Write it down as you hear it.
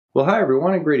Well, hi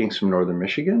everyone, and greetings from Northern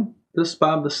Michigan. This is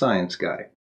Bob the Science Guy.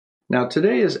 Now,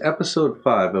 today is episode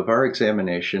 5 of our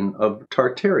examination of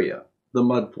Tartaria, the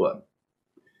mud flood.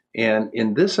 And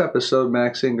in this episode,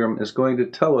 Max Ingram is going to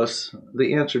tell us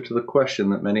the answer to the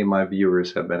question that many of my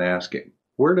viewers have been asking.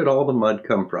 Where did all the mud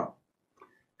come from?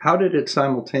 How did it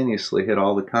simultaneously hit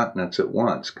all the continents at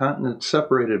once, continents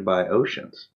separated by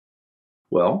oceans?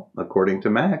 Well, according to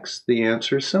Max, the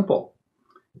answer is simple.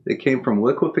 It came from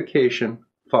liquefaction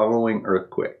following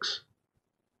earthquakes.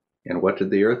 And what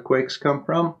did the earthquakes come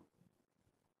from?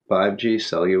 5G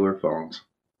cellular phones.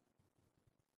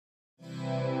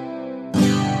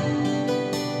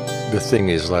 The thing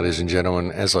is, ladies and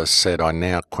gentlemen, as I said, I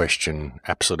now question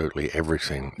absolutely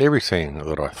everything. Everything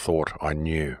that I thought I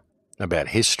knew about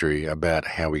history, about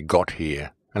how we got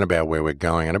here, and about where we're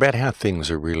going, and about how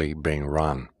things are really being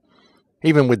run.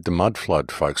 Even with the mud flood,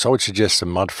 folks, I would suggest the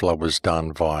mud flood was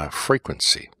done via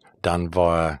frequency, done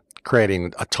via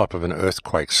creating a type of an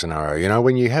earthquake scenario. You know,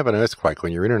 when you have an earthquake,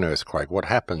 when you're in an earthquake, what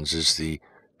happens is the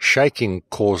shaking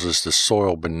causes the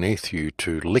soil beneath you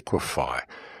to liquefy.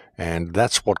 And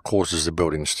that's what causes the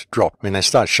buildings to drop. I mean, they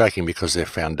start shaking because their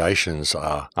foundations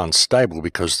are unstable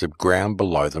because the ground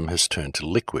below them has turned to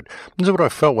liquid. This is what I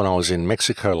felt when I was in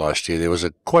Mexico last year. There was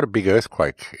quite a big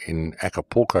earthquake in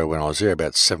Acapulco when I was there,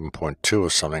 about 7.2 or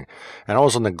something. And I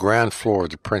was on the ground floor of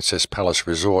the Princess Palace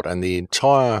Resort, and the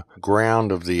entire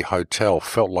ground of the hotel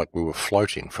felt like we were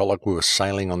floating, felt like we were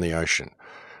sailing on the ocean,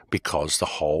 because the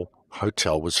whole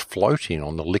hotel was floating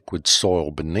on the liquid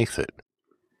soil beneath it.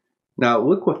 Now,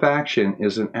 liquefaction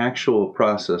is an actual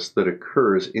process that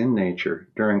occurs in nature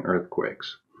during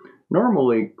earthquakes.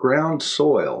 Normally, ground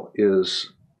soil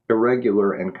is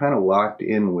irregular and kind of locked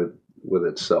in with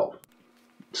itself,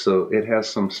 so it has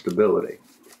some stability.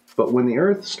 But when the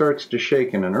earth starts to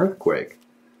shake in an earthquake,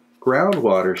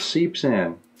 groundwater seeps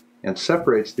in and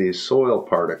separates these soil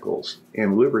particles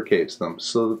and lubricates them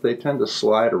so that they tend to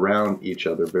slide around each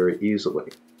other very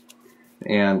easily.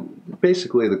 And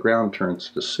basically the ground turns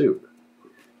to soup.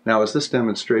 Now, as this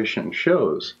demonstration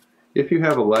shows, if you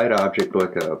have a light object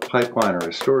like a pipeline or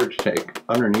a storage tank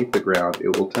underneath the ground,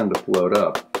 it will tend to float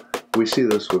up. We see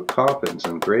this with coffins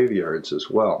and graveyards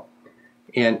as well.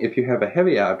 And if you have a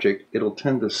heavy object, it'll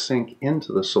tend to sink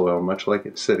into the soil, much like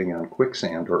it's sitting on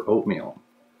quicksand or oatmeal.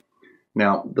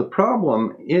 Now, the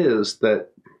problem is that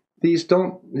these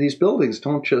buildings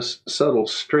don't just settle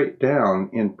straight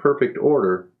down in perfect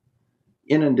order,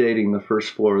 inundating the first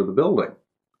floor of the building.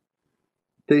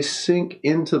 They sink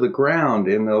into the ground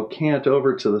and they'll cant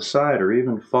over to the side or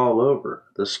even fall over.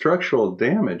 The structural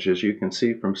damage, as you can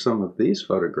see from some of these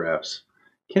photographs,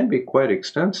 can be quite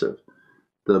extensive.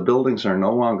 The buildings are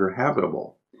no longer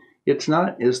habitable. It's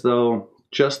not as though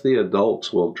just the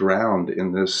adults will drown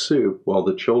in this soup while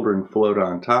the children float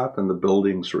on top and the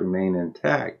buildings remain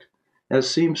intact, as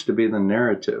seems to be the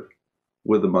narrative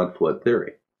with the mud flood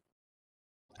theory.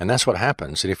 And that's what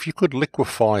happens. And if you could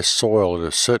liquefy soil in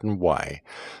a certain way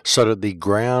so that the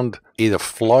ground either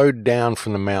flowed down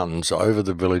from the mountains over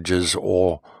the villages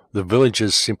or the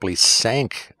villages simply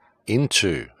sank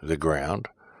into the ground,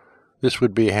 this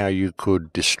would be how you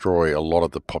could destroy a lot of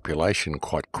the population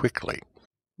quite quickly.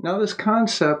 Now, this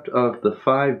concept of the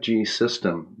 5G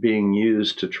system being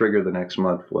used to trigger the next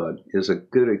mud flood is a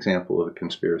good example of a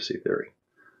conspiracy theory.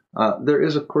 There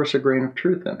is, of course, a grain of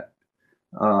truth in it.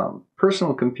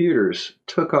 Personal computers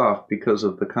took off because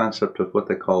of the concept of what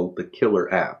they called the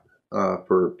killer app.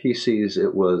 For PCs,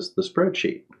 it was the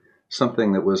spreadsheet,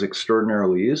 something that was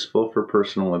extraordinarily useful for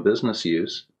personal and business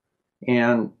use,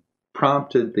 and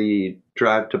prompted the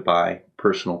drive to buy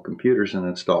personal computers and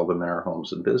install them in our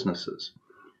homes and businesses.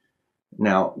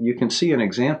 Now, you can see an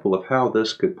example of how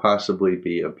this could possibly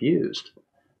be abused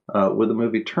with the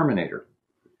movie Terminator.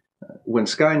 When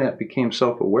Skynet became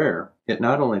self-aware, it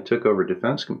not only took over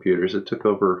defense computers, it took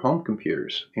over home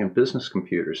computers and business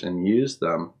computers and used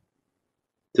them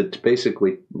to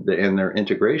basically, in their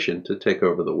integration, to take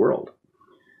over the world.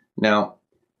 Now,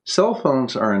 cell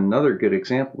phones are another good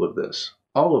example of this.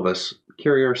 All of us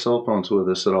carry our cell phones with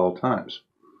us at all times.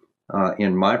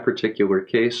 In my particular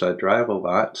case, I drive a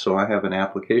lot, so I have an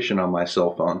application on my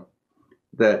cell phone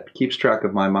that keeps track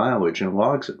of my mileage and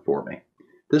logs it for me.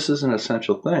 This is an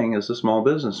essential thing as a small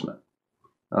businessman.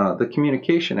 The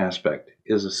communication aspect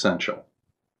is essential.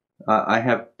 I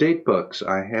have date books.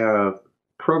 I have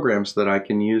programs that I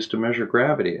can use to measure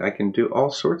gravity. I can do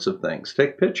all sorts of things,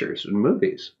 take pictures and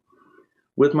movies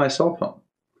with my cell phone.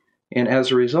 And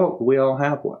as a result, we all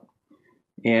have one.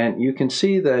 And you can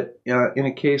see that in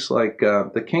a case like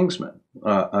The Kingsman,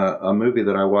 a movie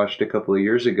that I watched a couple of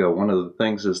years ago, one of the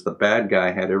things is the bad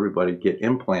guy had everybody get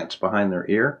implants behind their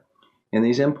ear. And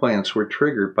these implants were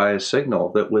triggered by a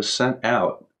signal that was sent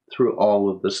out through all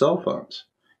of the cell phones.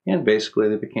 And basically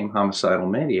they became homicidal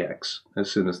maniacs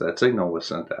as soon as that signal was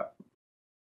sent out.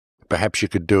 Perhaps you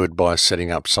could do it by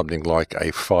setting up something like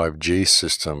a 5G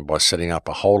system, by setting up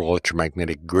a whole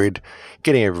electromagnetic grid,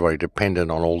 getting everybody dependent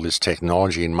on all this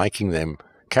technology and making them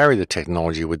carry the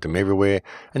technology with them everywhere,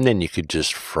 and then you could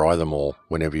just fry them all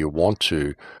whenever you want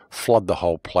to, flood the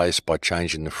whole place by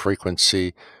changing the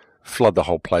frequency, flood the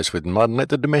whole place with mud and let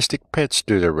the domestic pets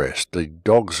do the rest. The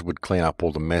dogs would clean up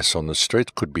all the mess on the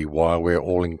streets. Could be why we're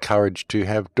all encouraged to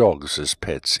have dogs as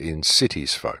pets in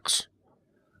cities, folks.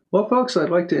 Well, folks, I'd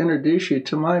like to introduce you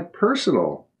to my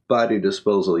personal body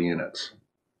disposal units.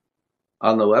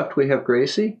 On the left, we have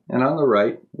Gracie, and on the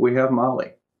right, we have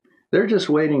Molly. They're just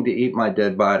waiting to eat my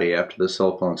dead body after the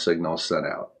cell phone signal is sent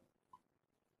out.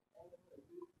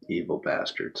 Evil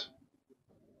bastards.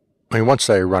 I mean, once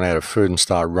they run out of food and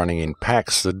start running in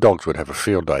packs, the dogs would have a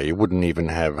field day. You wouldn't even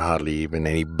have hardly even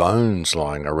any bones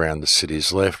lying around the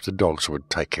cities left. The dogs would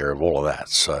take care of all of that.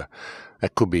 So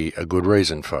that could be a good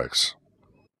reason, folks.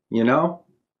 You know,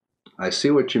 I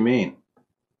see what you mean.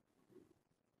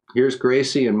 Here's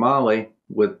Gracie and Molly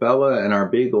with Bella and our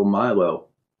beagle Milo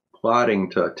plotting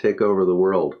to take over the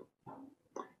world.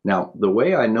 Now, the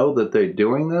way I know that they're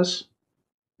doing this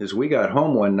is we got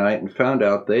home one night and found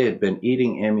out they had been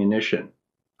eating ammunition.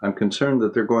 I'm concerned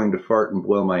that they're going to fart and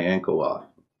blow my ankle off.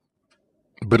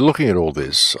 But looking at all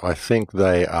this, I think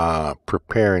they are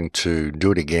preparing to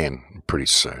do it again pretty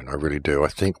soon. I really do. I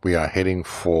think we are heading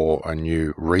for a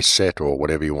new reset or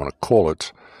whatever you want to call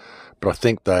it. But I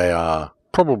think they are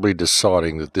probably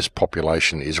deciding that this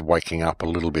population is waking up a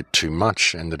little bit too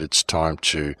much and that it's time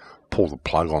to pull the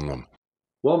plug on them.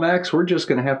 Well, Max, we're just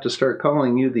going to have to start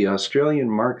calling you the Australian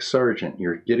Mark Sargent.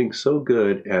 You're getting so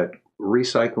good at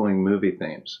recycling movie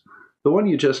themes. The one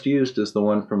you just used is the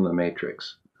one from The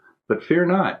Matrix. But fear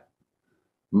not.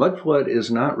 Mudflood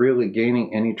is not really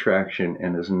gaining any traction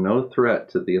and is no threat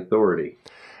to the authority.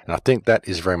 And I think that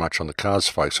is very much on the cards,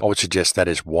 folks. I would suggest that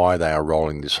is why they are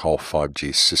rolling this whole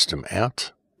 5G system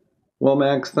out. Well,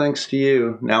 Max, thanks to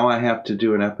you, now I have to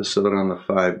do an episode on the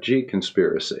 5G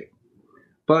conspiracy.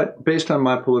 But based on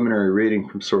my preliminary reading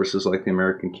from sources like the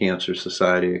American Cancer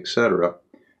Society, etc.,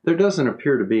 there doesn't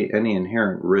appear to be any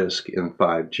inherent risk in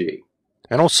 5G.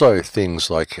 And also things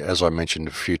like, as I mentioned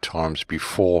a few times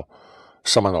before,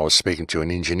 someone I was speaking to, an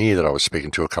engineer that I was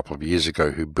speaking to a couple of years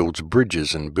ago who builds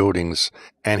bridges and buildings,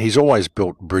 and he's always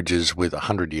built bridges with a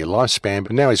 100-year lifespan,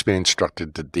 but now he's been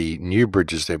instructed that the new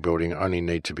bridges they're building only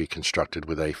need to be constructed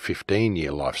with a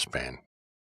 15-year lifespan.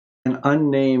 An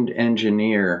unnamed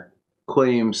engineer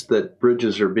claims that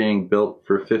bridges are being built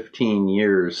for 15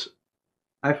 years.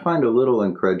 I find a little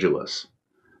incredulous.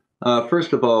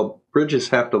 First of all, bridges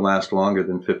have to last longer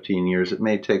than 15 years. It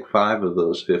may take 5 of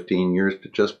those 15 years to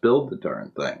just build the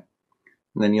darn thing.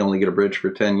 And then you only get a bridge for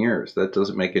 10 years. That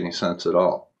doesn't make any sense at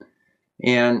all.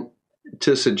 And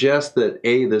to suggest that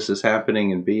A, this is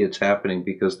happening, and B, it's happening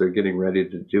because they're getting ready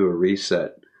to do a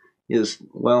reset is,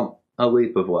 well, a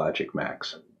leap of logic,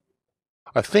 Max.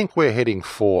 I think we're heading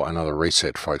for another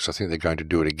reset, folks. I think they're going to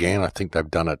do it again. I think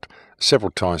they've done it several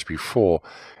times before.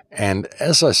 And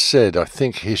as I said, I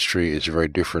think history is very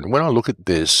different. When I look at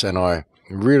this and I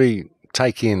really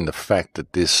take in the fact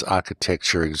that this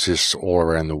architecture exists all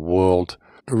around the world,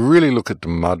 really look at the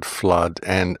mud flood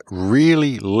and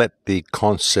really let the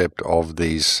concept of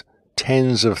these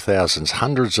tens of thousands,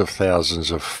 hundreds of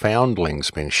thousands of foundlings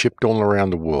being shipped all around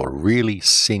the world really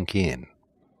sink in.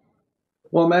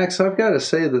 Well, Max, I've got to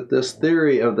say that this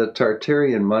theory of the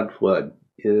Tartarian mud flood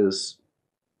is,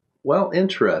 well,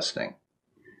 interesting.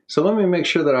 So let me make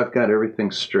sure that I've got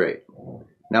everything straight.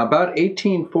 Now, about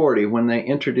 1840, when they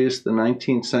introduced the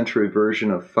 19th century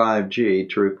version of 5G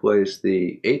to replace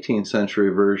the 18th century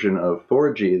version of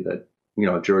 4G that,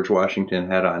 George Washington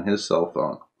had on his cell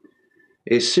phone,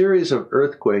 a series of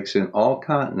earthquakes in all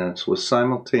continents was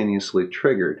simultaneously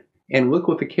triggered, and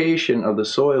liquefaction of the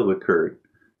soil occurred,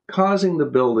 causing the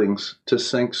buildings to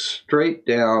sink straight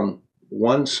down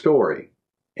one story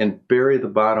and bury the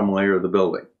bottom layer of the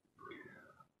building.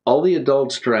 All the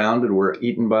adults drowned and were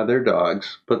eaten by their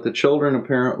dogs, but the children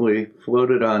apparently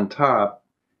floated on top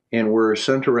and were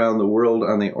sent around the world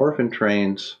on the orphan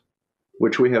trains,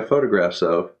 which we have photographs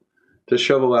of, to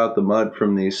shovel out the mud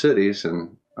from these cities,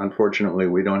 and unfortunately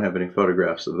we don't have any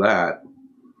photographs of that.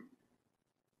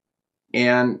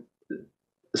 And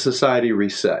society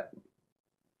reset.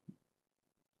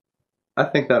 I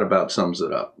think that about sums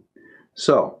it up.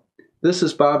 So, this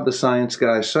is Bob the Science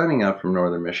Guy signing out from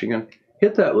Northern Michigan.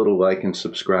 Hit that little like and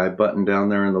subscribe button down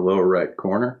there in the lower right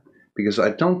corner, because I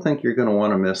don't think you're going to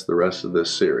want to miss the rest of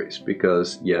this series,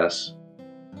 because yes,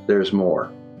 there's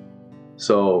more.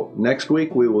 So next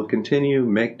week we will continue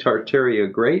Make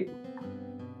Tartaria Great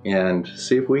and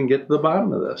see if we can get to the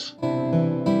bottom of this.